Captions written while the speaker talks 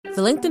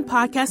The LinkedIn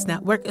Podcast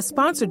Network is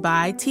sponsored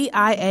by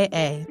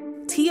TIAA.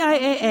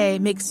 TIAA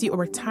makes you a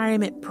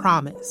retirement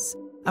promise,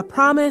 a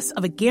promise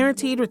of a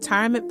guaranteed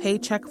retirement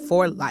paycheck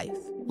for life.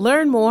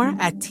 Learn more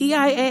at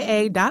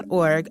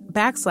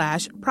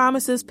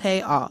TIAA.org/promises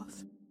pay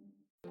off.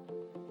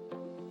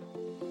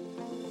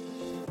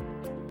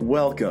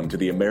 Welcome to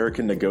the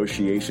American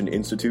Negotiation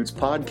Institute's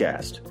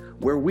podcast,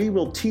 where we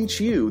will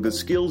teach you the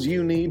skills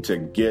you need to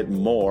get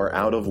more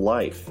out of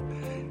life.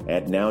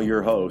 And now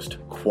your host,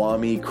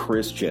 Kwame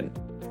Christian.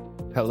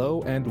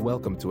 Hello and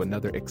welcome to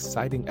another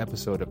exciting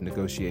episode of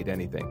Negotiate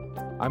Anything.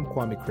 I'm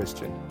Kwame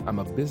Christian. I'm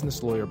a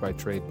business lawyer by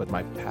trade, but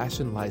my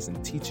passion lies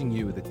in teaching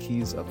you the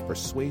keys of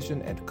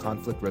persuasion and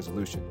conflict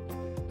resolution.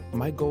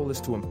 My goal is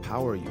to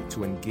empower you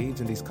to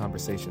engage in these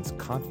conversations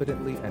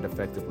confidently and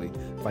effectively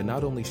by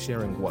not only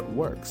sharing what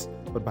works,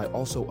 but by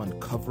also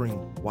uncovering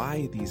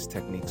why these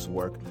techniques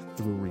work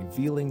through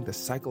revealing the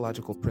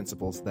psychological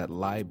principles that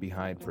lie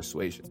behind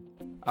persuasion.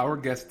 Our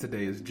guest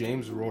today is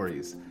James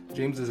Rorys.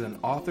 James is an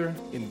author,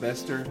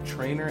 investor,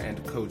 trainer,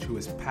 and coach who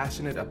is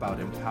passionate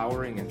about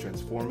empowering and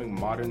transforming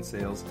modern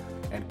sales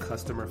and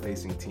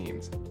customer-facing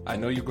teams. I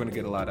know you're going to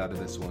get a lot out of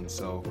this one,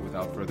 so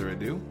without further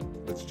ado,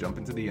 let's jump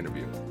into the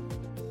interview.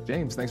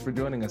 James, thanks for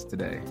joining us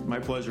today. My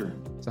pleasure.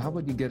 So how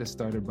about you get us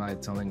started by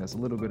telling us a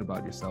little bit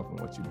about yourself and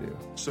what you do?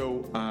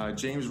 So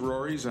James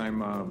Rorys, I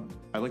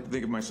like to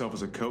think of myself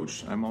as a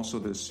coach. I'm also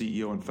the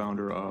CEO and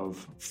founder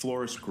of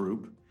Florist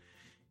Group.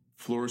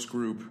 Florist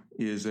Group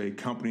is a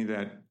company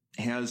that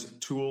has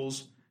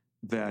tools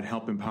that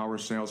help empower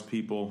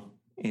salespeople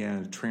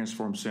and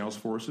transform sales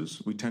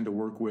forces. We tend to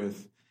work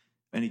with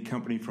any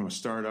company from a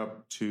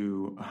startup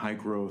to a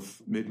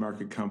high-growth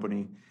mid-market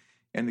company.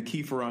 And the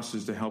key for us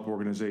is to help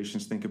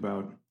organizations think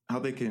about how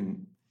they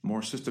can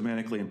more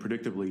systematically and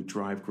predictably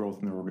drive growth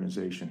in their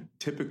organization.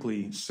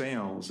 Typically,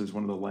 sales is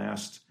one of the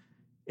last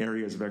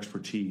areas of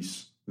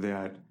expertise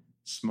that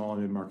small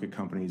and mid-market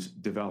companies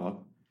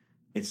develop.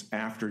 It's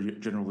after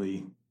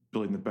generally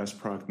building the best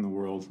product in the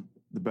world,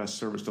 the best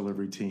service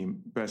delivery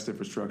team, best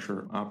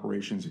infrastructure,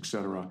 operations, et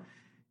cetera.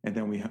 And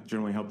then we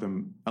generally help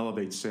them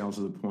elevate sales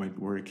to the point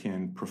where it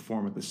can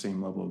perform at the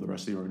same level of the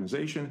rest of the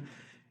organization.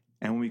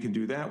 And when we can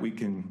do that, we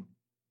can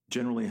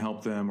generally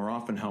help them, or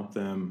often help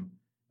them,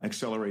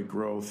 accelerate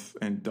growth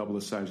and double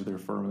the size of their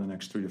firm in the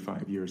next 3 to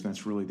 5 years. And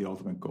that's really the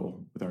ultimate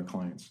goal with our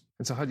clients.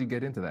 And so how'd you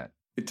get into that?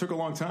 It took a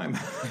long time.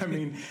 I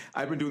mean,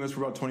 I've been doing this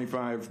for about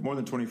more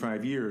than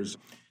 25 years.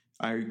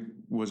 I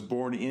was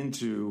born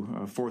into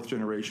a fourth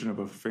generation of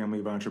a family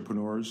of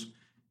entrepreneurs,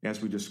 as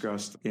we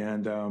discussed.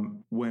 And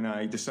when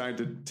I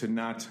decided to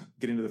not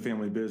get into the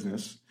family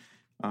business,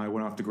 I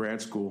went off to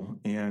grad school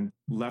and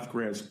left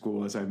grad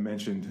school, as I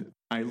mentioned.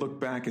 I look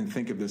back and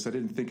think of this. I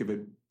didn't think of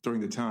it during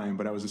the time,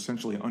 but I was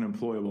essentially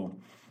unemployable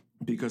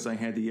because I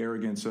had the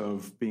arrogance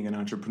of being an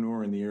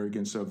entrepreneur and the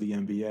arrogance of the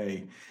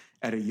MBA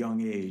at a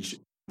young age.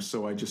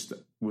 So I just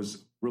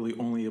was really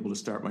only able to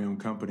start my own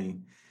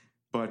company.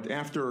 But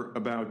after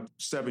about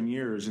 7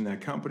 years in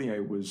that company, I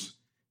was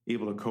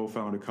able to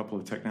co-found a couple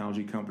of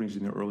technology companies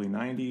in the early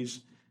 90s.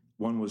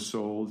 One was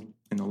sold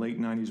in the late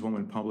 90s, one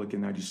went public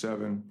in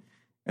 97.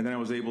 And then I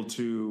was able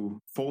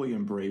to fully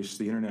embrace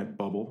the internet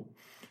bubble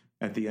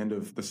at the end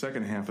of the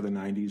second half of the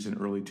 90s and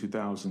early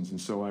 2000s.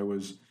 And so I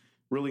was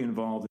really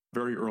involved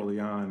very early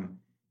on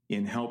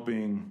in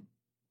helping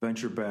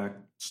venture-backed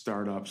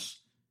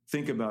startups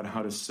think about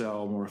how to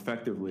sell more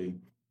effectively.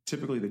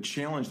 Typically, the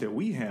challenge that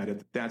we had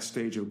at that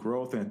stage of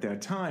growth and at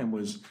that time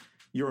was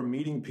you're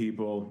meeting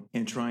people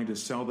and trying to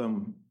sell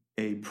them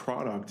a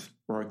product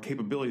or a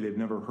capability they've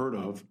never heard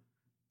of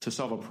to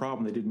solve a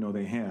problem they didn't know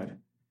they had.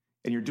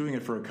 And you're doing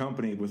it for a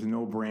company with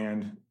no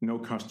brand, no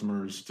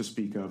customers to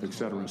speak of, et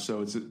cetera.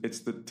 So it's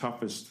the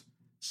toughest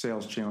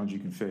sales challenge you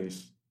can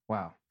face.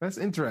 Wow, that's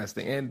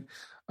interesting. And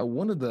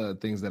one of the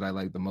things that I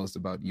like the most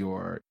about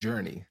your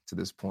journey to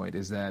this point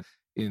is that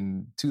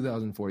in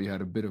 2004, you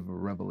had a bit of a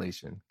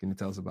revelation. Can you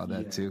tell us about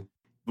that too?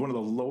 One of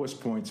the lowest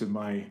points in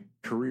my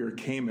career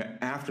came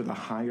after the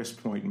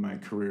highest point in my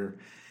career.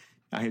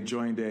 I had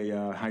joined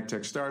a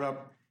high-tech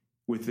startup.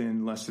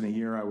 Within less than a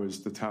year, I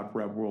was the top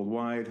rep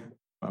worldwide.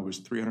 I was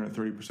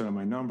 330% of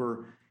my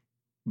number.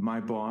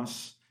 My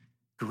boss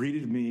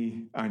greeted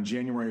me on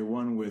January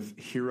 1 with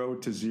hero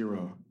to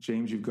zero.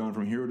 James, you've gone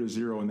from hero to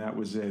zero, and that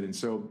was it. And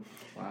so,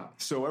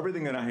 So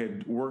everything that I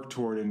had worked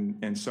toward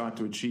and sought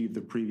to achieve the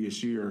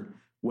previous year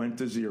went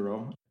to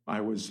zero.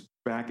 I was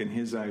back in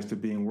his eyes to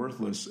being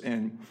worthless.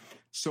 And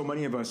so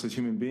many of us as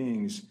human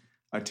beings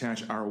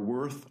attach our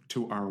worth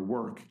to our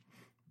work.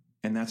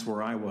 And that's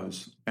where I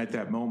was at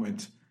that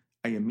moment.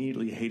 I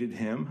immediately hated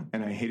him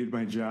and I hated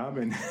my job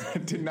and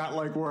did not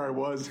like where I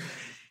was.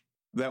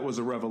 That was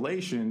a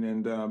revelation.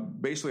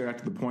 And basically I got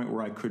to the point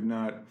where I could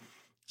not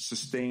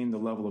sustain the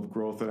level of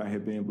growth that I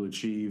had been able to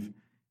achieve.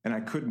 And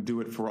I couldn't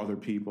do it for other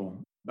people.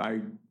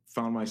 I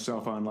found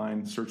myself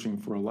online searching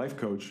for a life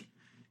coach,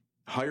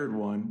 hired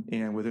one,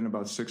 and within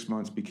about 6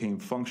 months became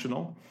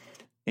functional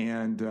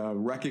and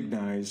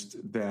recognized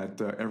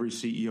that every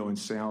CEO and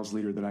sales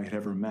leader that I had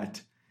ever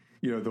met,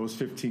 those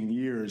 15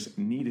 years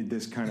needed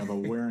this kind of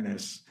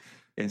awareness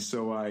And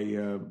so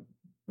I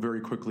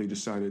very quickly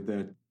decided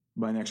that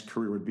my next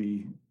career would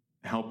be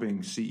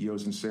helping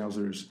CEOs and sales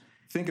leaders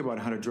think about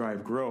how to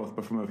drive growth,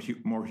 but from a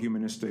more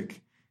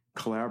humanistic,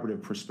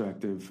 collaborative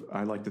perspective.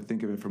 I like to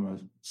think of it from a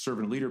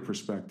servant leader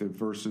perspective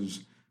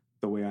versus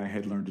the way I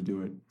had learned to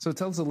do it. So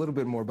tell us a little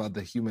bit more about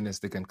the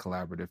humanistic and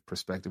collaborative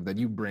perspective that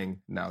you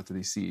bring now to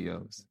these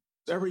CEOs.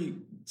 Every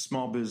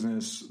small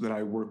business that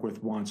I work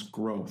with wants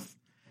growth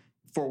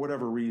for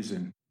whatever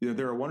reason.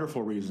 There are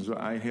wonderful reasons.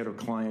 I had a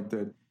client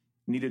that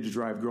needed to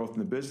drive growth in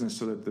the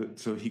business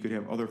so he could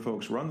have other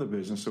folks run the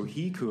business so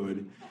he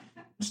could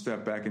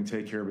step back and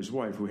take care of his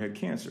wife who had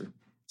cancer.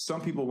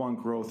 Some people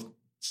want growth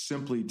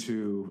simply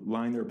to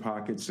line their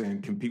pockets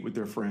and compete with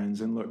their friends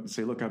and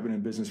say, look, I've been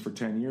in business for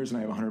 10 years and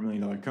I have a $100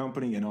 million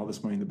company and all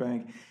this money in the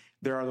bank.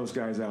 There are those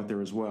guys out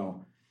there as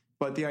well.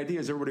 But the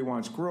idea is everybody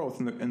wants growth.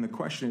 And the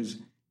question is,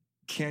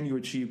 can you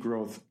achieve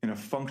growth in a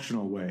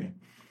functional way,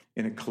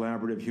 in a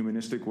collaborative,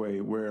 humanistic way,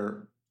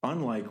 where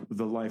unlike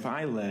the life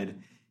I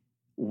led,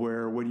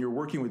 where when you're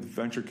working with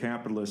venture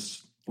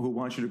capitalists who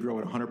want you to grow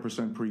at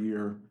 100% per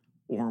year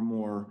or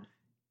more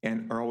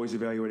and are always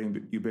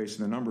evaluating you based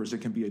on the numbers, it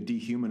can be a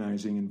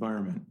dehumanizing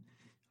environment.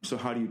 So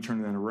how do you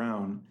turn that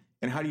around?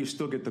 And how do you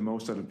still get the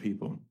most out of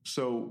people?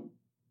 So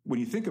when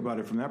you think about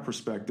it from that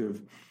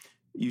perspective,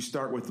 you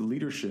start with the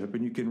leadership,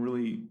 and you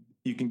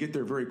can get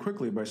there very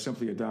quickly by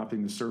simply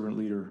adopting the servant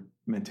leader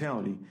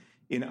mentality.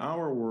 In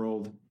our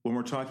world, when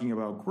we're talking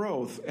about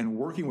growth and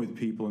working with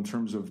people in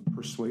terms of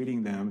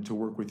persuading them to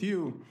work with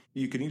you,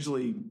 you can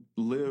easily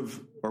live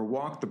or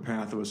walk the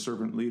path of a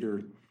servant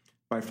leader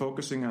by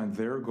focusing on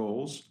their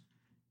goals.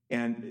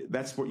 And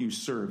that's what you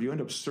serve. You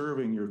end up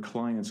serving your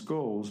client's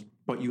goals,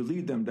 but you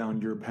lead them down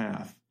your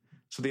path.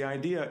 So the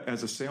idea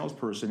as a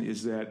salesperson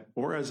is that,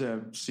 or as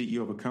a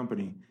CEO of a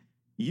company,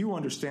 you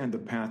understand the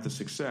path to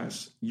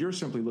success. You're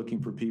simply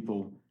looking for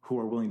people who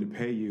are willing to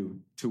pay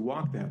you to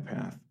walk that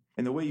path.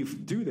 And the way you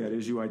do that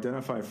is you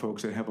identify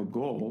folks that have a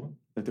goal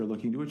that they're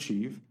looking to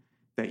achieve,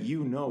 that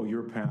you know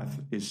your path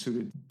is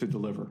suited to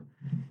deliver.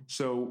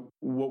 So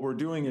what we're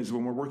doing is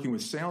when we're working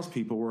with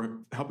salespeople, we're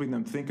helping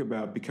them think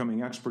about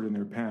becoming expert in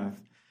their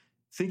path,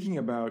 thinking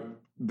about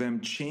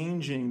them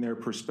changing their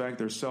perspective,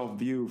 their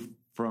self-view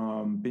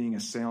from being a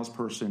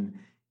salesperson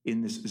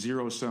in this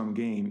zero-sum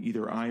game,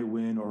 either I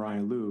win or I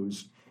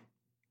lose,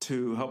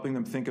 to helping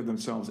them think of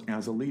themselves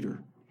as a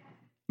leader.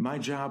 My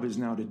job is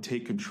now to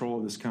take control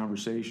of this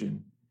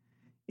conversation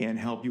and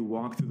help you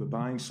walk through the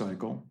buying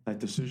cycle, that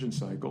decision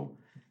cycle,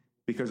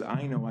 because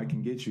I know I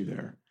can get you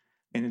there.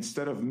 And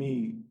instead of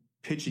me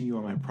pitching you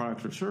on my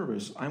product or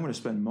service, I'm going to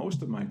spend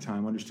most of my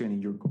time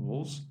understanding your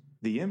goals,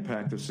 the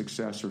impact of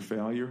success or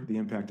failure, the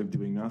impact of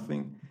doing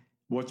nothing,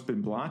 what's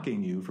been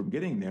blocking you from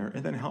getting there,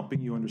 and then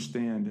helping you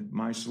understand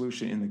my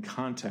solution in the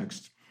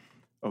context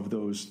of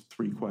those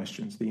three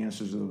questions, the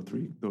answers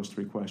to those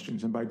three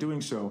questions. And by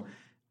doing so,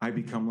 I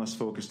become less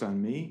focused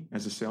on me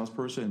as a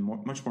salesperson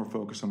and much more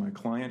focused on my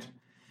client.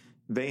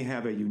 They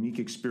have a unique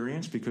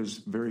experience because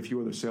very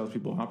few other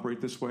salespeople operate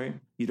this way.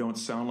 You don't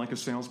sound like a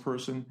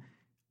salesperson.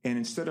 And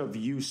instead of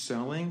you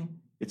selling,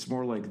 it's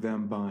more like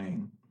them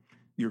buying.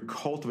 You're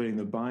cultivating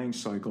the buying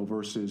cycle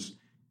versus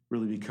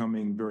really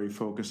becoming very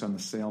focused on the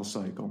sales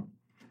cycle.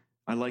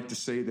 I like to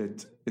say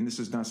that, and this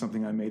is not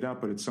something I made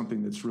up, but it's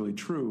something that's really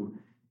true.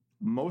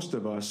 Most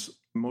of us,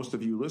 most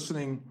of you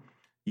listening,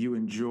 you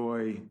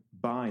enjoy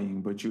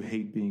buying, but you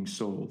hate being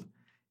sold.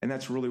 And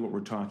that's really what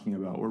we're talking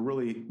about. We're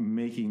really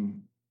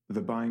making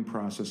the buying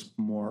process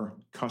more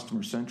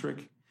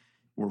customer-centric.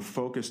 We're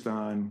focused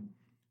on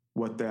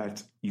what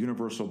that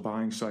universal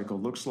buying cycle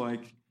looks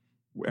like.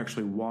 We're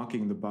actually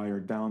walking the buyer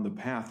down the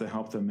path to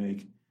help them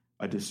make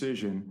a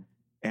decision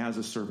as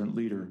a servant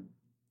leader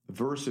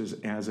versus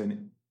as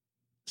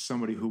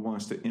somebody who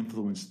wants to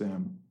influence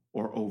them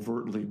or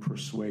overtly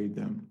persuade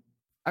them.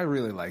 I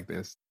really like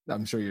this.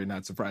 I'm sure you're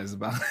not surprised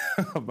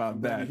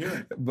about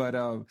that. But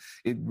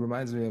it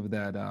reminds me of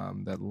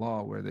that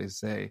law where they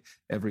say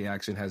every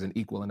action has an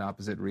equal and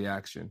opposite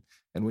reaction.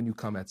 And when you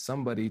come at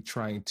somebody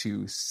trying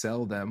to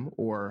sell them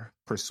or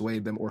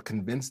persuade them or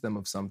convince them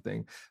of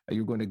something,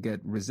 you're going to get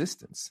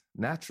resistance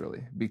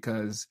naturally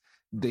because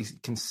they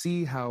can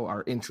see how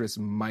our interests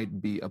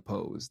might be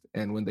opposed.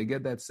 And when they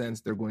get that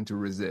sense, they're going to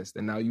resist.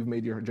 And now you've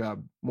made your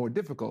job more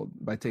difficult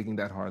by taking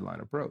that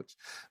hardline approach.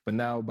 But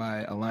now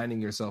by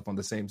aligning yourself on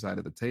the same side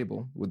of the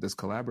table with this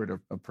collaborative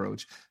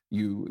approach,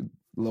 you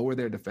lower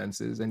their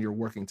defenses and you're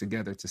working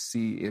together to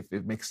see if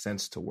it makes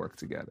sense to work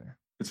together.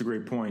 It's a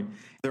great point.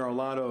 There are a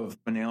lot of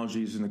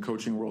analogies in the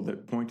coaching world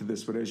that point to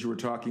this. But as you were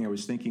talking, I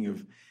was thinking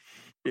of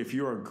if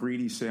you're a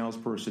greedy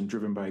salesperson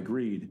driven by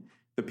greed,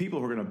 the people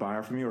who are going to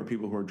buy from you are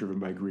people who are driven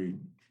by greed.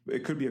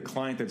 It could be a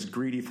client that's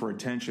greedy for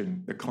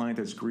attention, a client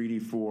that's greedy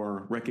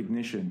for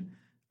recognition,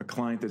 a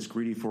client that's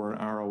greedy for an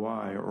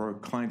ROI, or a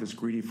client that's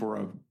greedy for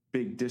a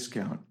big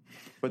discount.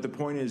 But the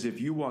point is, if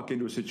you walk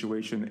into a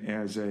situation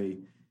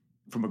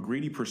from a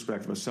greedy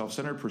perspective, a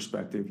self-centered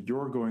perspective,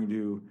 you're going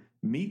to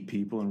meet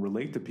people and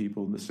relate to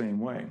people in the same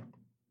way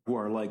who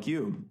are like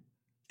you.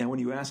 And when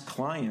you ask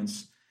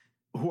clients,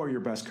 who are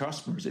your best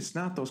customers? It's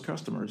not those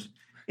customers.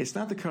 It's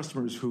not the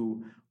customers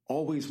who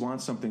always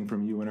want something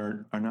from you and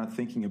are not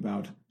thinking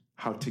about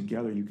how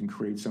together you can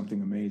create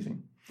something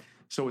amazing.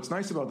 So what's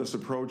nice about this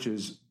approach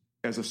is,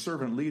 as a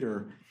servant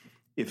leader,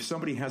 if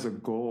somebody has a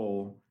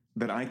goal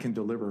that I can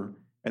deliver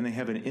and they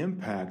have an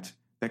impact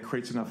that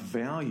creates enough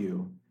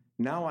value,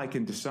 now I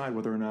can decide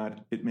whether or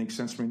not it makes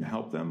sense for me to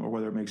help them or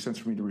whether it makes sense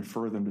for me to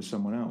refer them to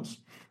someone else.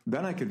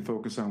 Then I can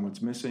focus on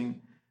what's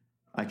missing.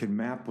 I can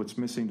map what's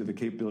missing to the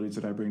capabilities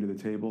that I bring to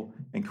the table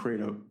and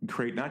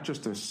create not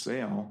just a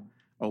sale,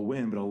 a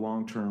win, but a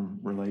long-term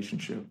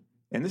relationship.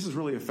 And this is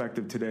really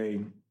effective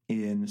today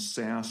in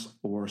SaaS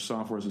or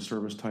software as a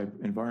service type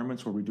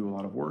environments where we do a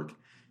lot of work,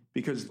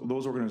 because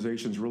those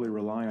organizations really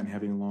rely on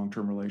having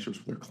long-term relationships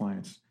with their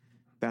clients.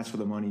 That's where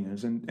the money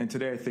is. And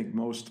today I think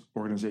most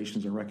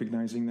organizations are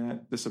recognizing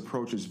that. This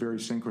approach is very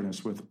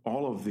synchronous with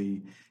all of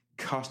the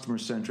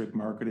customer-centric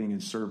marketing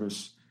and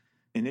service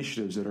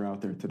initiatives that are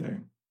out there today.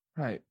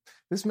 Right.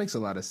 This makes a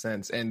lot of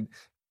sense. And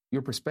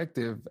your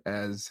perspective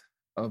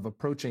of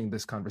approaching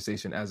this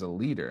conversation as a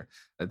leader,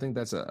 I think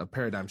that's a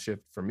paradigm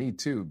shift for me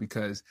too,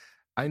 because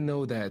I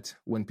know that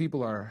when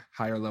people are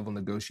higher level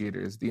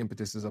negotiators, the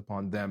impetus is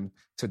upon them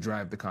to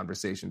drive the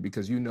conversation,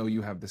 because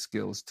you have the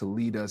skills to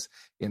lead us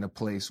in a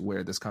place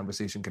where this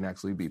conversation can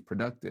actually be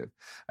productive.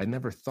 I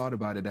never thought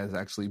about it as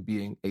actually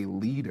being a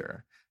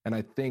leader. And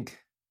I think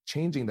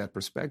changing that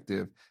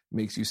perspective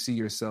makes you see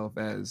yourself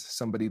as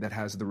somebody that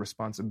has the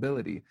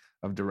responsibility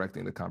of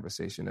directing the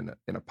conversation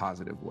in a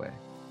positive way.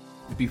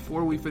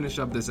 Before we finish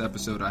up this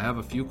episode, I have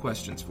a few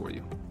questions for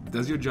you.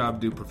 Does your job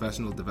do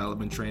professional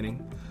development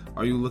training?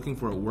 Are you looking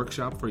for a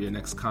workshop for your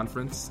next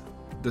conference?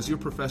 Does your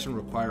profession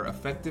require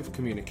effective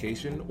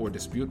communication or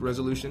dispute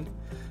resolution?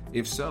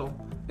 If so,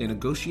 a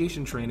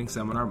negotiation training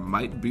seminar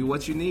might be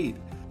what you need.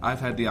 I've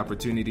had the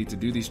opportunity to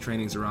do these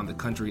trainings around the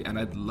country, and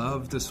I'd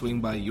love to swing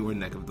by your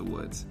neck of the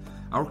woods.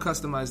 Our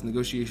customized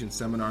negotiation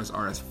seminars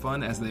are as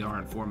fun as they are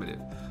informative.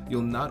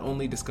 You'll not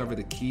only discover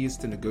the keys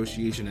to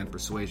negotiation and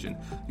persuasion,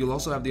 you'll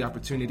also have the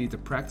opportunity to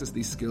practice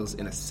these skills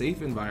in a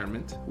safe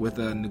environment with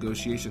a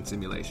negotiation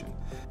simulation.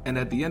 And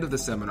at the end of the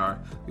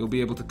seminar, you'll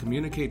be able to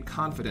communicate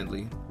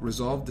confidently,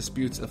 resolve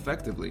disputes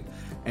effectively,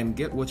 and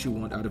get what you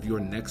want out of your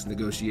next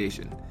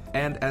negotiation.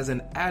 And as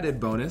an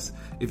added bonus,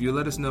 if you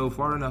let us know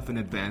far enough in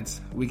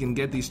advance, we can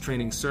get these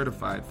trainings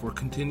certified for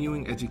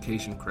continuing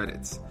education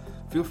credits.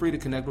 Feel free to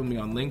connect with me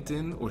on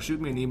LinkedIn or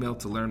shoot me an email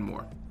to learn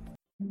more.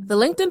 The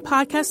LinkedIn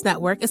Podcast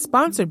Network is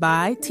sponsored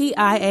by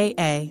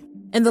TIAA.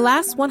 In the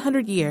last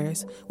 100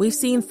 years, we've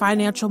seen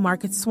financial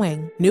markets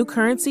swing, new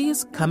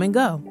currencies come and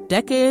go,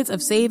 decades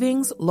of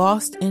savings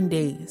lost in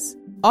days,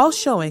 all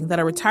showing that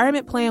a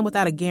retirement plan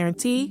without a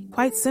guarantee,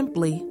 quite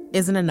simply,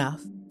 isn't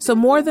enough. So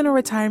more than a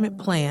retirement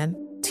plan,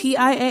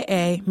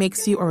 TIAA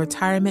makes you a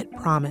retirement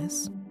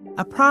promise.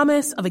 A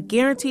promise of a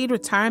guaranteed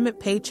retirement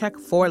paycheck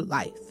for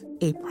life.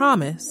 A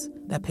promise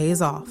that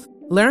pays off.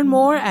 Learn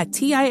more at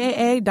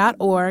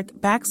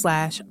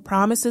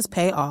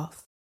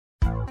TIAA.org/promisespayoff.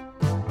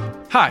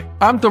 Hi,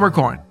 I'm Tomer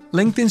Cohen,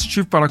 LinkedIn's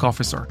Chief Product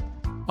Officer.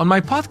 On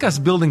my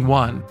podcast, Building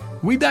One,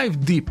 we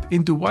dive deep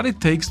into what it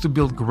takes to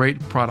build great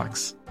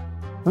products.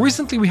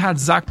 Recently, we had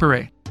Zach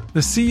Perret,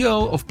 the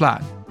CEO of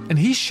Plaid, and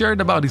he shared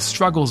about his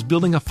struggles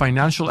building a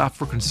financial app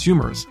for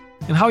consumers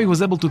and how he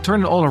was able to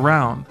turn it all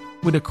around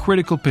with a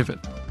critical pivot.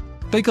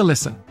 Take a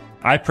listen.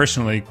 I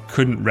personally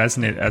couldn't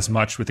resonate as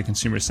much with the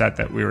consumer set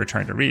that we were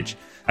trying to reach.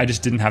 I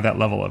just didn't have that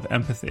level of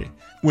empathy.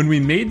 When we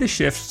made the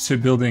shift to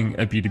building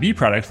a B2B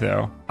product,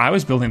 though, I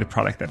was building the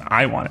product that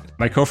I wanted.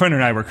 My co-founder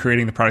and I were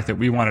creating the product that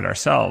we wanted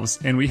ourselves,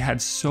 and we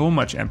had so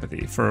much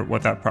empathy for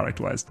what that product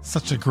was.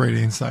 Such a great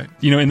insight.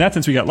 In that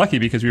sense, we got lucky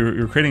because we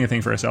were creating a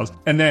thing for ourselves.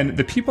 And then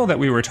the people that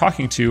we were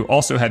talking to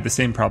also had the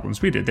same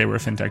problems we did. They were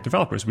fintech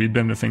developers. We'd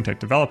been a fintech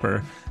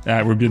developer.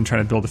 We've been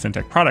trying to build a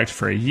fintech product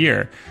for a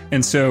year.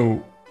 And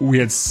so we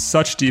had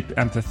such deep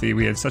empathy.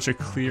 We had such a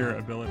clear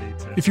ability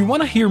to... If you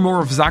want to hear more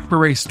of Zach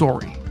Perret's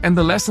story and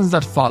the lessons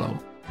that follow,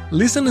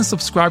 listen and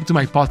subscribe to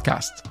my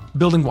podcast,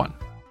 Building One.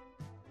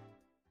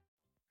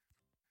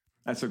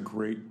 That's a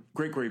great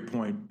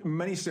point.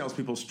 Many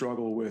salespeople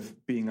struggle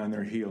with being on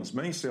their heels.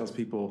 Many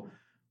salespeople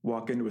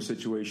walk into a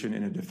situation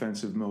in a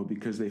defensive mode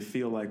because they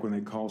feel like when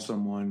they call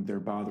someone, they're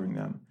bothering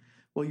them.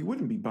 Well, you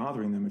wouldn't be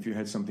bothering them if you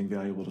had something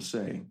valuable to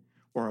say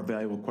or a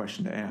valuable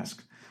question to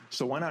ask.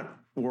 So why not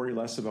worry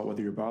less about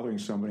whether you're bothering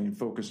somebody and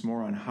focus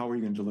more on how are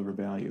you going to deliver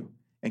value?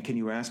 And can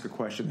you ask a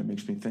question that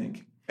makes me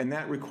think? And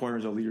that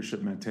requires a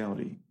leadership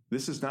mentality.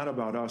 This is not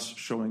about us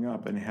showing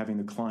up and having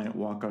the client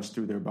walk us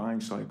through their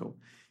buying cycle.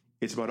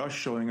 It's about us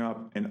showing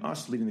up and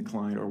us leading the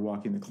client or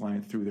walking the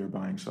client through their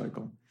buying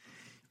cycle.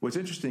 What's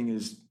interesting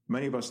is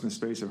many of us in the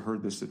space have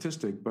heard this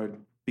statistic, but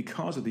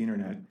because of the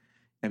internet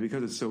and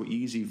because it's so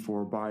easy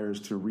for buyers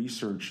to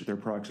research their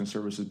products and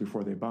services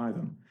before they buy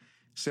them,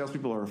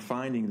 salespeople are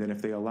finding that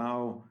if they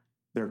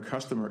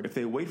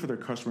wait for their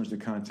customers to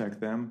contact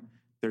them,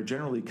 they're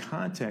generally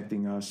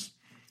contacting us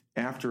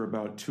after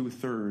about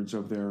 2/3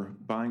 of their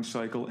buying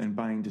cycle and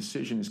buying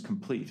decision is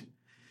complete,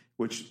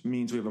 which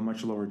means we have a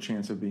much lower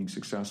chance of being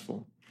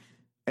successful.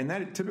 And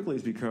that typically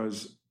is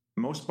because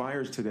most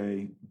buyers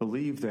today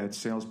believe that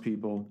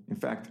salespeople, in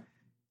fact,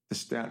 the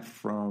stat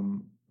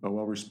from a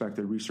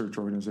well-respected research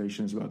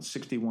organization is about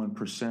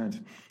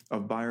 61%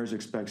 of buyers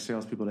expect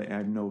salespeople to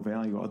add no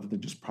value other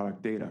than just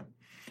product data,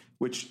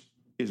 which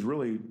is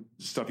really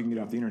stuff you can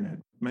get off the internet.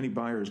 Many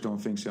buyers don't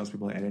think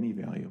salespeople add any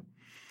value.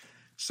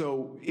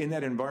 So in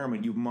that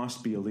environment, you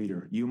must be a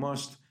leader. You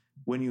must,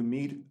 when you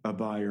meet a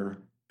buyer,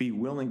 be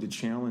willing to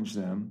challenge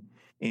them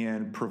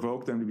and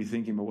provoke them to be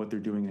thinking about what they're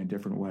doing in a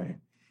different way.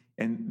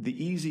 And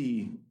the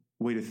easy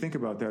way to think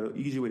about that,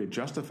 easy way to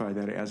justify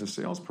that as a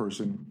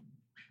salesperson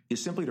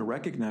is simply to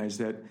recognize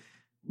that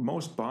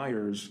most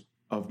buyers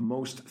of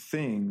most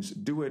things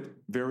do it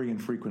very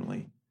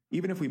infrequently.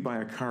 Even if we buy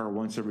a car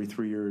once every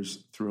 3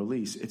 years through a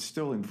lease, it's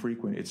still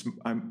infrequent.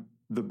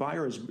 The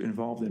buyer is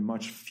involved in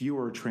much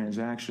fewer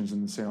transactions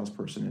than the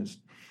salesperson is.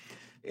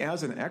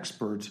 As an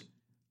expert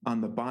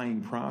on the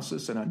buying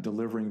process and on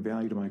delivering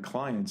value to my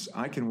clients,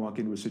 I can walk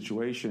into a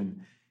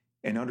situation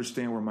and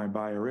understand where my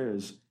buyer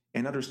is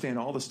and understand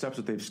all the steps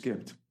that they've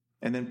skipped,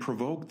 and then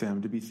provoke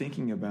them to be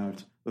thinking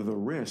about the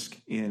risk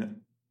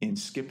in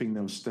skipping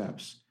those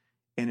steps.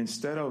 And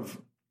instead of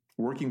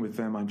working with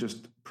them on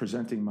just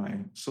presenting my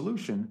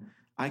solution,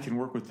 I can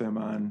work with them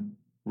on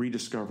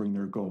rediscovering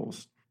their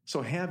goals.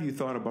 So have you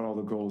thought about all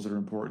the goals that are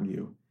important to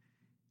you?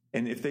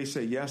 And if they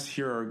say, yes,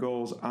 here are our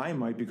goals, I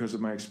might, because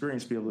of my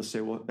experience, be able to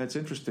say, well, that's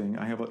interesting.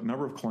 I have a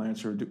number of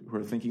clients who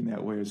are thinking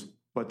that way,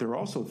 but they're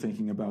also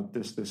thinking about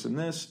this, this, and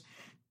this.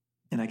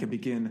 And I can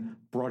begin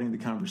broadening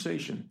the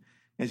conversation.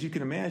 As you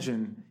can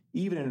imagine,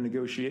 even in a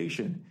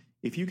negotiation,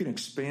 if you can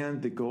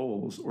expand the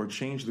goals or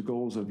change the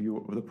goals of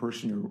the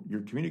person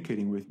you're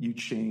communicating with, you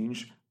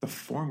change the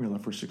formula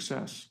for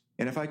success.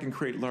 And if I can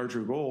create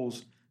larger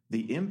goals,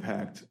 the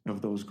impact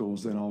of those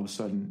goals then all of a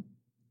sudden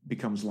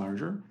becomes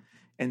larger.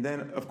 And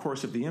then, of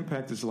course, if the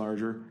impact is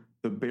larger,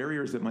 the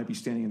barriers that might be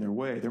standing in their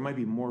way, there might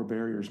be more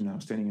barriers now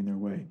standing in their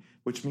way,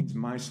 which means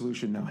my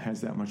solution now has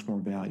that much more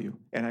value.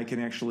 And I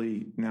can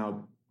actually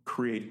now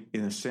create,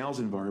 in a sales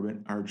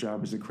environment, our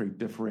job is to create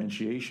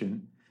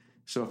differentiation.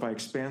 So if I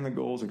expand the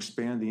goals,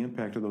 expand the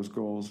impact of those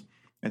goals,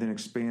 and then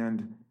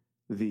expand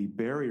the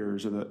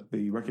barriers or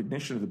the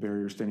recognition of the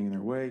barriers standing in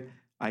their way,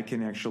 I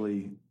can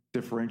actually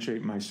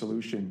differentiate my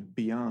solution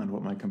beyond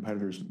what my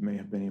competitors may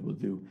have been able to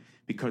do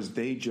because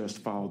they just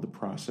followed the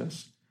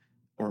process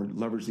or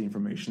leveraged the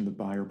information the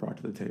buyer brought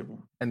to the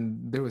table.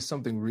 And there was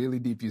something really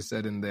deep you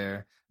said in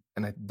there,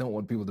 and I don't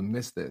want people to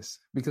miss this,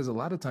 because a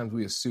lot of times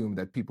we assume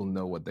that people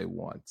know what they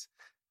want,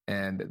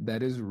 and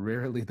that is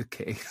rarely the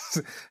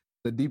case.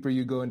 The deeper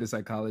you go into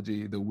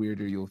psychology, the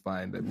weirder you'll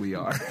find that we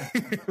are.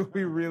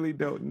 We really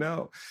don't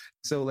know.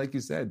 So like you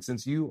said,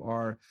 since you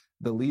are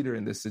the leader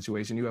in this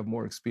situation, you have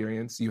more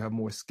experience, you have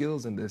more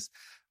skills in this,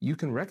 you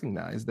can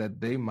recognize that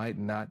they might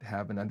not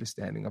have an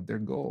understanding of their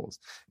goals.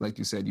 Like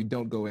you said, you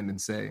don't go in and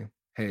say,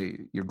 hey,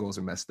 your goals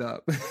are messed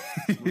up.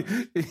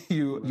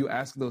 You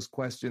ask those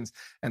questions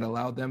and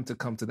allow them to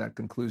come to that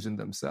conclusion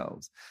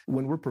themselves.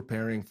 When we're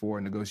preparing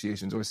for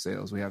negotiations or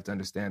sales, we have to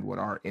understand what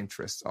our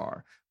interests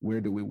are.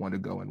 Where do we want to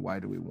go and why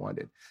do we want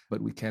it?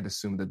 But we can't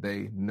assume that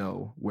they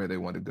know where they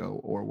want to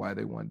go or why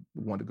they want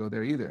to go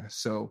there either.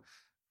 So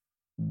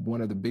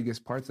one of the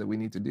biggest parts that we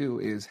need to do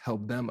is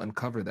help them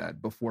uncover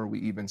that before we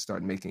even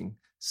start making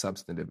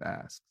substantive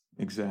asks.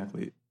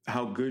 Exactly.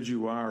 How good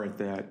you are at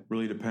that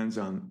really depends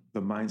on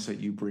the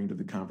mindset you bring to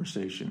the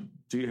conversation.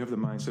 Do you have the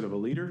mindset of a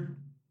leader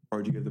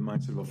or do you have the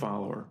mindset of a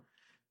follower?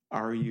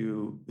 Are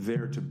you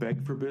there to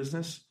beg for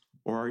business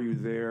or are you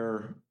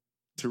there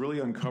to really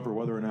uncover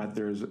whether or not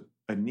there's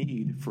a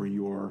need for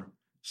your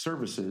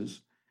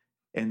services?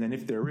 And then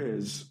if there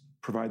is,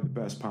 provide the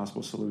best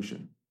possible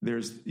solution.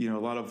 There's, a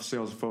lot of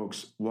sales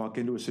folks walk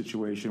into a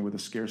situation with a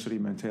scarcity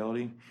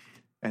mentality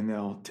and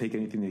they'll take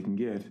anything they can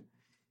get.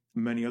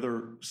 Many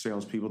other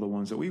salespeople, the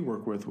ones that we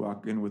work with,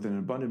 walk in with an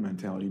abundant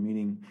mentality,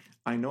 meaning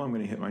I know I'm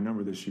going to hit my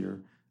number this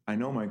year. I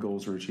know my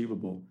goals are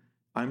achievable.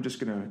 I'm just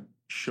going to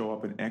show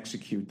up and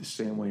execute the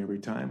same way every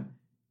time.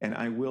 And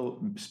I will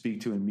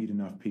speak to and meet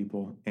enough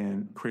people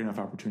and create enough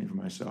opportunity for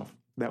myself.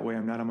 That way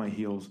I'm not on my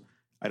heels.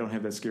 I don't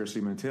have that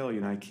scarcity mentality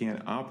and I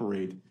can't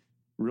operate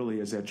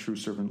really as that true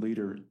servant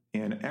leader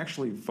and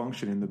actually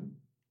function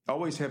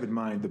always have in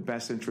mind the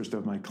best interest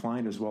of my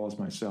client as well as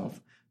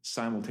myself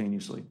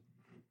simultaneously.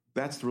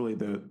 That's really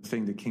the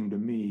thing that came to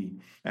me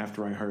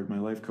after I hired my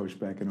life coach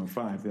back in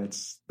 2005.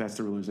 That's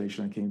the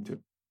realization I came to.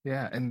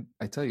 Yeah. And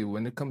I tell you,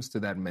 when it comes to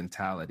that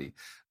mentality,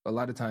 a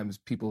lot of times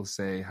people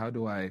say, how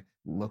do I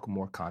look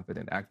more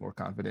confident, act more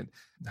confident?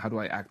 How do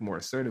I act more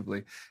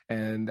assertively?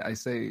 And I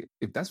say,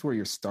 if that's where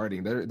you're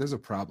starting, there's a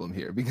problem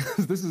here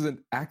because this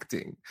isn't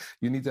acting.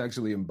 You need to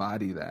actually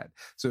embody that.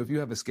 So if you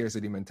have a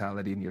scarcity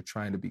mentality and you're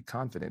trying to be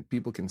confident,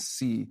 people can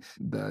see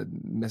the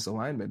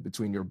misalignment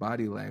between your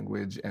body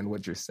language and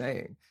what you're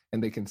saying.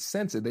 And they can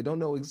sense it. They don't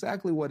know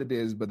exactly what it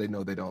is, but they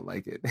know they don't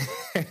like it.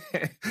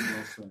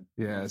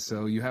 Yeah.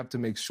 So you have to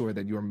make sure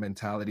that your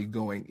mentality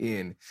going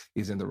in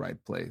is in the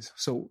right place.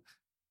 So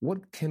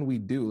what can we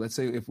do? Let's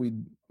say if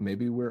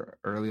maybe we're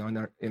early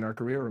on in our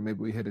career, or maybe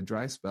we hit a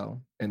dry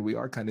spell and we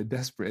are kind of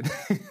desperate.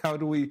 How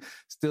do we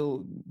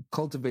still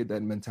cultivate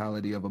that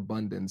mentality of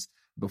abundance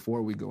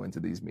before we go into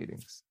these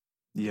meetings?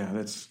 Yeah,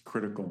 that's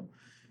critical.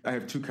 I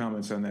have two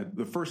comments on that.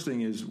 The first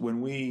thing is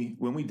when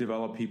we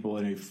develop people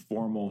in a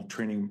formal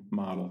training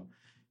model,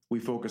 we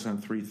focus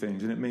on three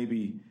things, and it may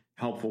be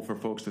helpful for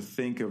folks to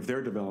think of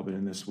their development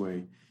in this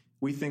way.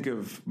 We think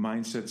of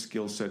mindset,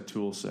 skill set,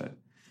 tool set.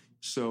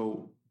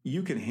 So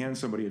you can hand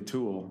somebody a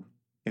tool.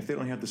 If they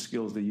don't have the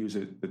skills to use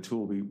it, the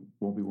tool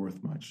won't be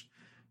worth much.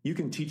 You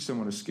can teach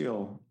someone a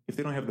skill. If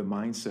they don't have the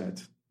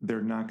mindset,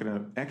 they're not going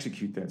to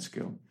execute that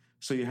skill.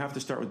 So you have to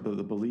start with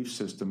the belief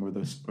system or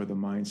the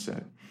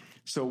mindset.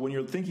 So when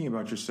you're thinking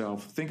about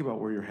yourself, think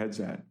about where your head's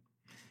at,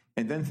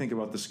 and then think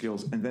about the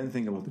skills, and then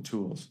think about the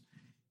tools.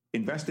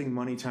 Investing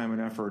money, time,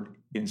 and effort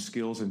in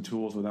skills and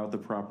tools without the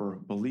proper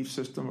belief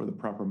system or the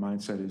proper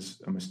mindset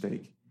is a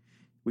mistake.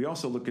 We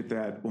also look at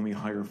that when we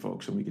hire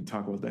folks, and we could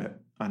talk about that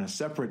on a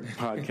separate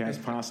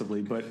podcast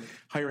possibly, but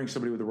hiring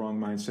somebody with the wrong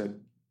mindset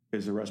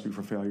is a recipe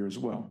for failure as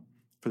well,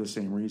 for the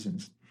same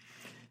reasons.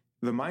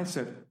 The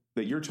mindset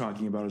that you're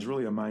talking about is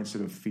really a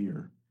mindset of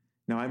fear.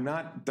 Now, I'm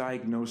not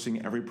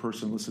diagnosing every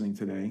person listening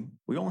today.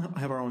 We all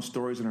have our own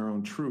stories and our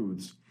own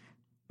truths,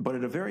 but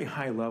at a very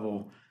high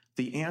level,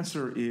 the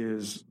answer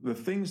is the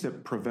things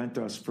that prevent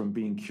us from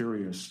being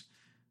curious,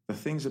 the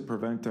things that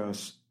prevent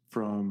us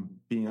from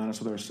being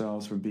honest with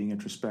ourselves, from being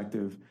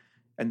introspective,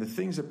 and the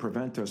things that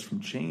prevent us from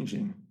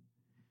changing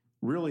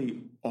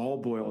really all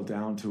boil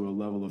down to a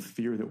level of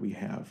fear that we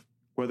have,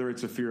 whether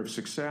it's a fear of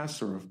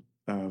success or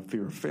a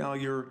fear of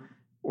failure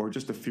or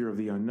just a fear of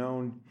the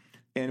unknown.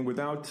 And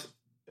without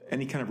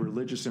any kind of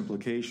religious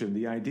implication,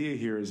 the idea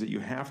here is that you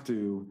have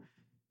to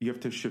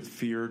shift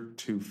fear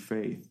to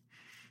faith.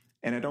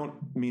 And I don't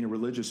mean a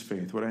religious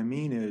faith. What I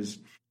mean is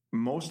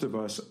most of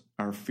us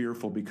are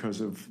fearful because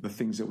of the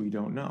things that we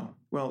don't know.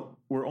 Well,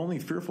 we're only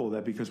fearful of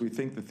that because we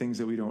think the things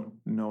that we don't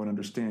know and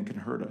understand can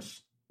hurt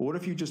us. Well, what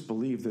if you just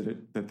believed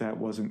that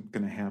wasn't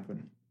going to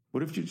happen?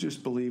 What if you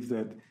just believed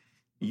that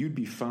you'd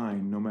be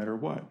fine no matter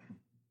what?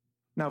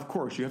 Now, of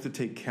course, you have to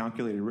take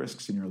calculated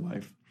risks in your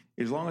life.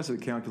 As long as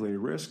it's a calculated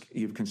risk,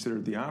 you've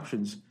considered the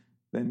options,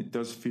 then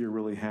does fear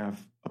really have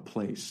a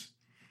place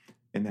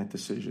in that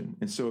decision?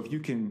 And so if you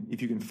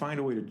can find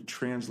a way to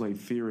translate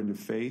fear into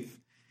faith,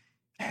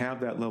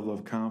 have that level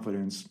of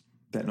confidence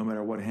that no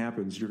matter what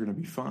happens, you're going to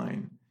be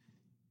fine,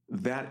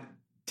 that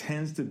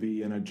tends to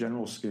be, on a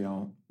general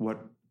scale,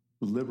 what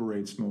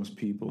liberates most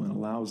people and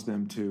allows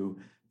them to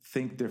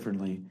think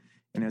differently.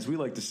 And as we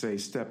like to say,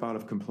 step out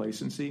of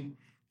complacency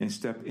and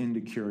step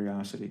into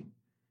curiosity.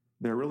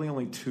 There are really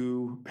only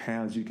two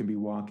paths you can be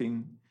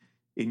walking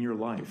in your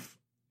life,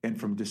 and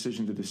from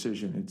decision to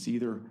decision. It's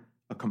either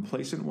a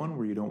complacent one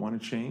where you don't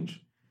want to change,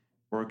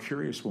 or a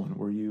curious one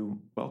where you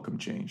welcome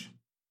change.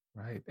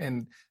 Right.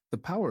 And the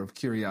power of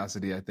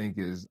curiosity, I think,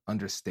 is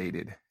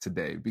understated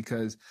today,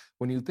 because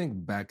when you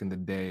think back in the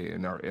day,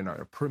 in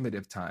our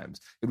primitive times,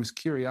 it was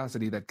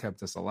curiosity that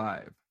kept us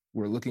alive.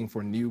 We're looking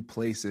for new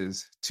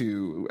places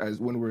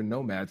when we're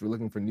nomads, we're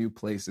looking for new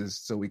places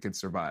so we could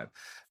survive.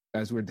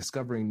 As we're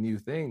discovering new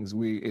things,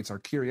 it's our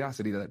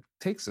curiosity that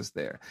takes us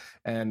there.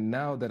 And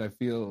now that I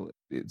feel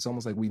it's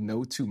almost like we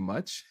know too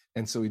much,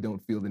 and so we don't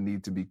feel the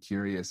need to be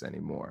curious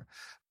anymore.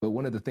 But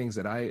one of the things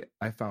that I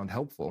found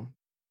helpful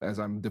as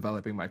I'm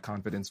developing my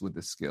confidence with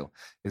this skill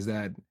is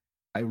that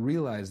I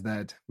realize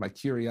that my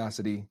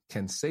curiosity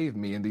can save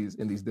me in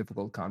these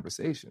difficult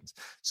conversations.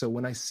 So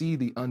when I see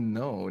the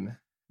unknown,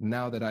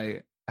 now that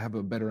I have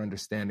a better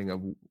understanding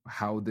of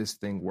how this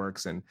thing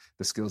works and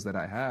the skills that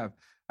I have,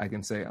 I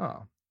can say,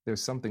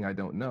 there's something I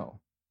don't know.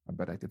 I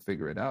bet I could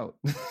figure it out.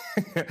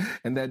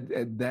 And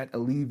that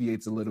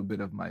alleviates a little bit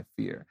of my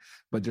fear.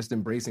 But just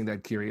embracing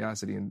that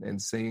curiosity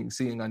and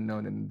seeing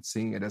unknown and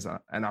seeing it as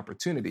an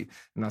opportunity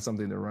and not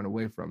something to run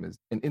away from is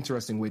an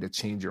interesting way to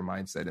change your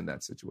mindset in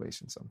that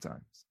situation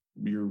sometimes.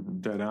 You're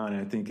dead on.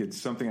 I think it's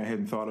something I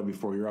hadn't thought of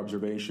before, your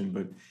observation,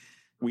 but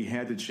we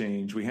had to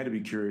change. We had to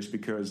be curious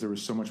because there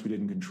was so much we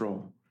didn't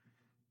control.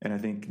 And I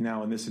think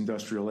now in this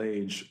industrial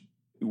age,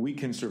 we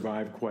can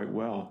survive quite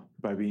well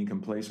by being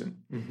complacent.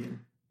 Mm-hmm.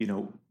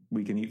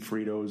 We can eat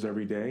Fritos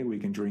every day. We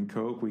can drink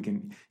Coke.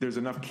 There's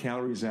enough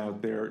calories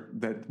out there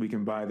that we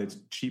can buy that's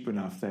cheap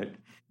enough that,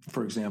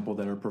 for example,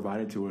 that are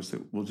provided to us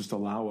that will just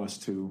allow us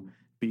to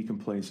be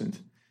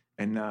complacent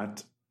and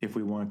not, if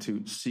we want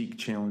to, seek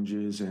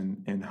challenges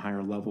and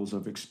higher levels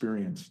of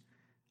experience.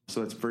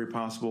 So that's very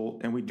possible.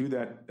 And we do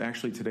that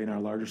actually today in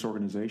our largest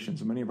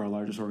organizations. Many of our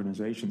largest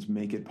organizations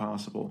make it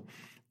possible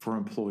for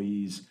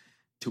employees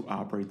to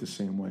operate the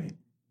same way,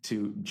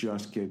 to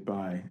just get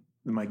by.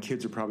 My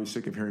kids are probably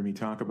sick of hearing me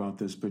talk about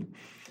this, but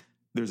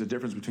there's a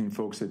difference between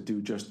folks that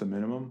do just the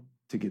minimum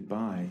to get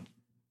by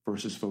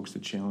versus folks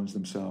that challenge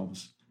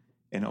themselves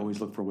and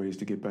always look for ways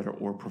to get better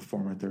or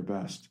perform at their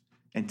best.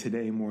 And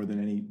today, more than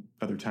any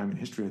other time in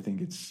history, I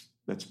think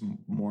that's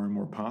more and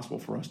more possible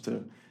for us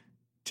to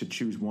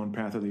choose one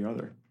path or the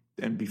other.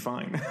 and be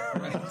fine.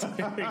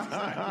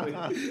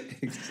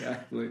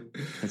 Exactly.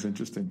 That's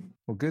interesting.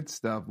 Well, good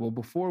stuff. Well,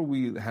 before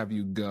we have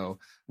you go,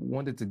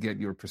 wanted to get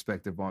your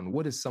perspective on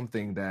what is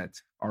something that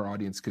our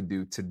audience could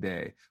do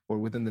today or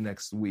within the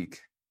next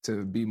week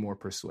to be more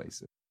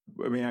persuasive.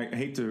 I mean, I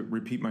hate to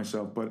repeat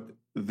myself, but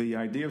the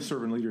idea of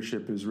servant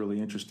leadership is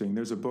really interesting.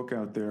 There's a book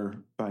out there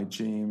by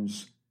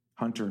James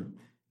Hunter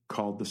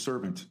called The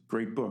Servant.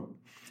 Great book.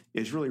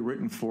 It's really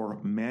written for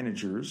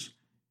managers,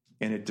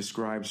 and it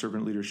describes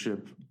servant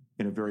leadership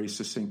in a very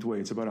succinct way.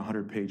 It's about a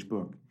 100-page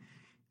book.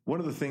 One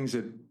of the things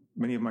that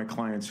many of my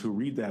clients who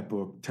read that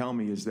book tell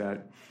me is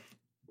that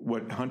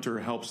what Hunter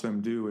helps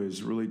them do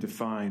is really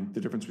define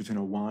the difference between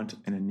a want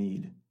and a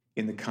need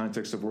in the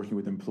context of working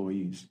with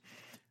employees.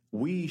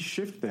 We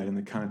shift that in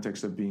the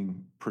context of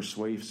being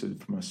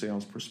persuasive from a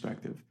sales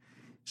perspective.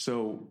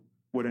 So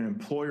what an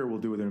employer will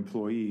do with an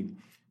employee,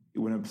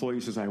 when an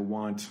employee says, I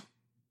want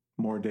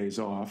more days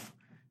off,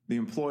 the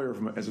employer,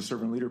 as a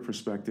servant leader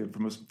perspective,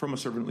 from a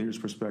servant leader's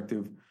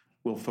perspective,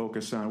 will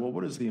focus on, well,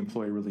 what does the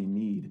employee really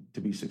need to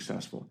be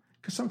successful?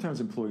 Because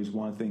sometimes employees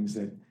want things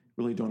that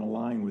really don't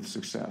align with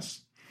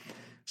success.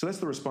 So that's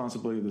the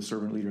responsibility of the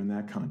servant leader in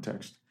that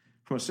context.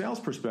 From a sales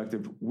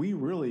perspective, we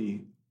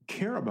really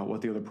care about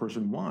what the other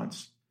person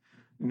wants.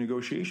 In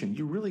negotiation,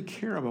 you really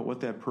care about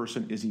what that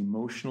person is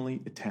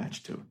emotionally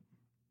attached to.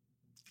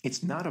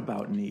 It's not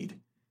about need,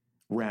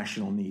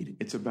 rational need.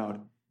 It's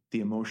about the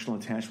emotional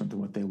attachment to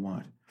what they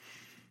want.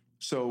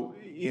 So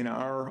in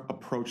our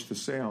approach to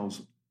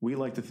sales, we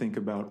like to think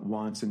about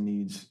wants and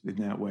needs in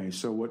that way.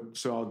 So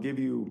I'll give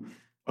you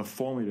a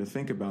formula to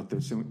think about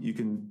this. And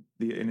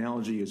the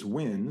analogy is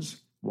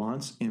wins,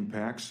 wants,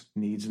 impacts,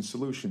 needs, and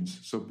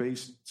solutions. So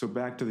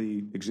back to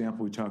the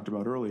example we talked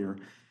about earlier,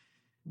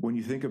 when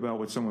you think about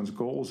what someone's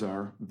goals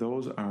are,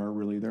 those are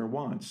really their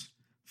wants.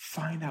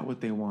 Find out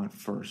what they want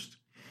first.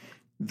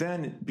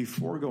 Then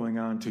before going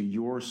on to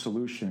your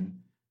solution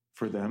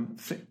for them,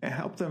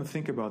 help them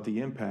think about the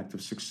impact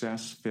of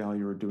success,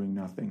 failure, or doing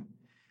nothing.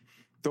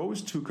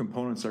 Those two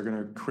components are going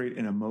to create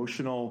an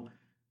emotional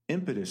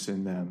impetus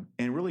in them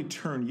and really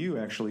turn you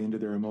actually into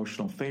their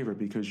emotional favorite,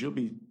 because you'll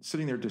be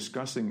sitting there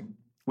discussing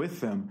with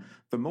them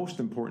the most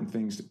important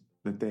things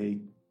that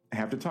they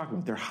have to talk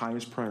about, their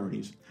highest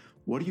priorities.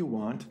 What do you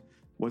want?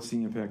 What's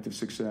the impact of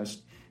success?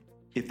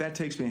 If that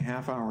takes me a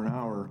half hour, an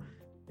hour,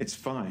 it's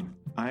fine.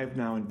 I have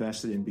now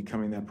invested in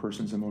becoming that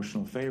person's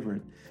emotional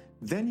favorite.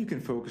 Then you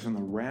can focus on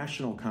the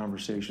rational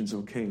conversations.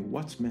 Okay,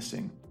 what's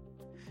missing?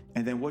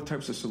 And then what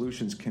types of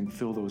solutions can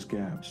fill those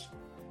gaps?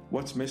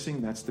 What's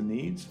missing? That's the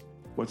needs.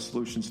 What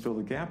solutions fill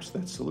the gaps?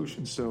 That's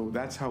solutions. So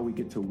that's how we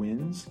get to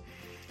wins.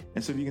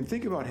 And so if you can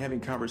think about having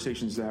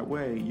conversations that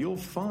way, you'll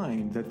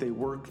find that they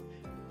work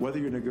whether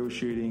you're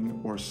negotiating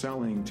or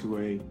selling to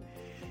a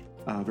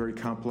very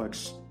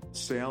complex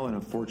sale in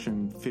a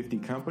Fortune 50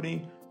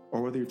 company,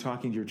 or whether you're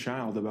talking to your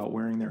child about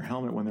wearing their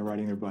helmet when they're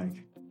riding their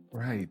bike.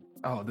 Right.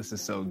 Oh, this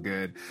is so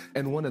good.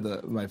 And one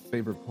of my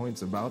favorite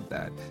points about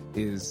that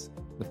is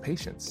the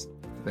patience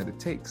that it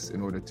takes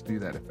in order to do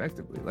that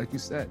effectively. Like you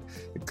said,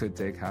 it could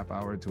take half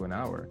hour to an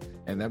hour.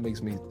 And that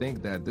makes me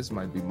think that this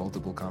might be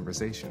multiple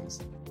conversations.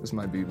 This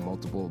might be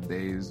multiple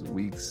days,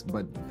 weeks.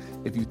 But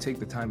if you take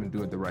the time and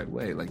do it the right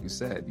way, like you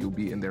said, you'll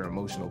be in their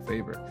emotional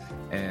favor.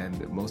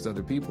 And most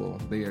other people,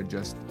 they are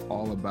just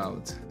all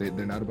about,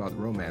 they're not about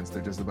romance.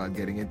 They're just about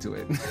getting into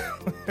it.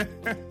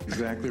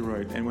 Exactly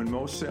right. And when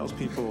most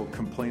salespeople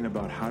complain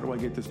about how do I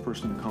get this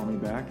person to call me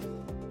back?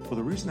 Well,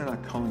 the reason they're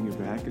not calling you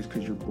back is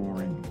because you're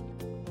boring.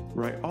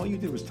 Right? All you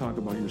did was talk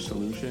about your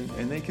solution,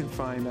 and they can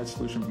find that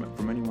solution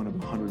from any one of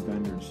 100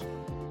 vendors.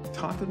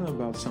 Talk to them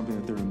about something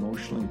that they're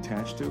emotionally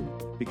attached to.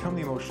 Become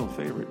the emotional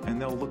favorite,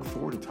 and they'll look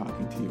forward to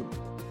talking to you.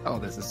 Oh,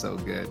 this is so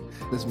good.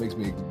 This makes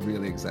me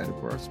really excited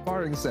for our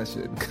sparring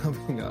session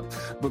coming up.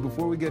 But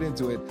before we get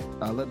into it,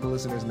 let the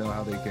listeners know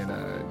how they can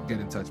get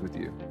in touch with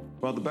you.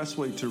 Well, the best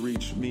way to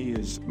reach me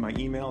is my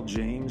email,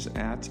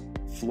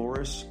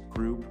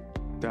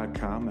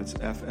 james@florisgroup.com. That's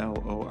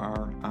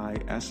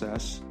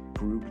FLORISS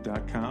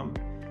group.com.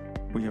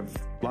 We have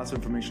lots of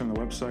information on the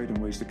website and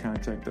ways to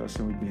contact us,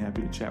 and we'd be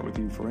happy to chat with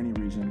you for any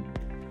reason.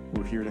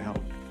 We're here to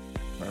help.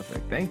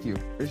 Perfect. Thank you.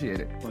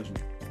 Appreciate it. Pleasure.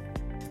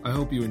 I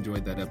hope you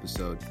enjoyed that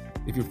episode.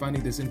 If you're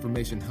finding this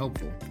information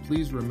helpful,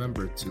 please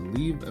remember to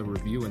leave a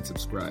review and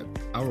subscribe.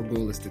 Our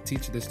goal is to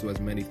teach this to as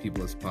many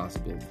people as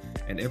possible.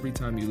 And every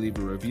time you leave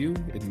a review,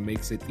 it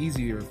makes it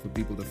easier for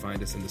people to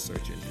find us in the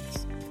search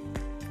engines.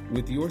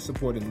 With your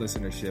support and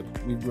listenership,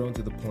 we've grown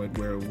to the point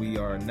where we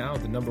are now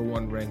the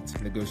 #1 ranked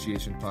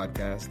negotiation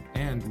podcast,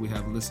 and we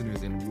have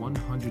listeners in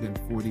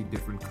 140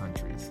 different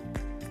countries.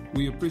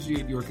 We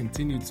appreciate your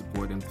continued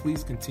support, and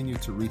please continue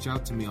to reach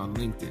out to me on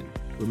LinkedIn.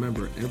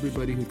 Remember,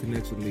 everybody who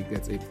connects with me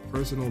gets a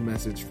personal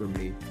message from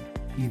me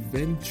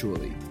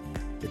eventually.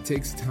 It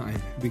takes time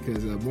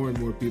because more and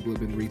more people have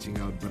been reaching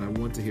out, but I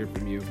want to hear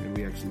from you, and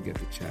we actually get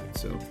to chat.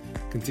 So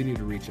continue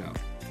to reach out.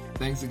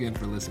 Thanks again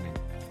for listening.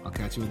 I'll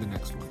catch you in the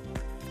next one.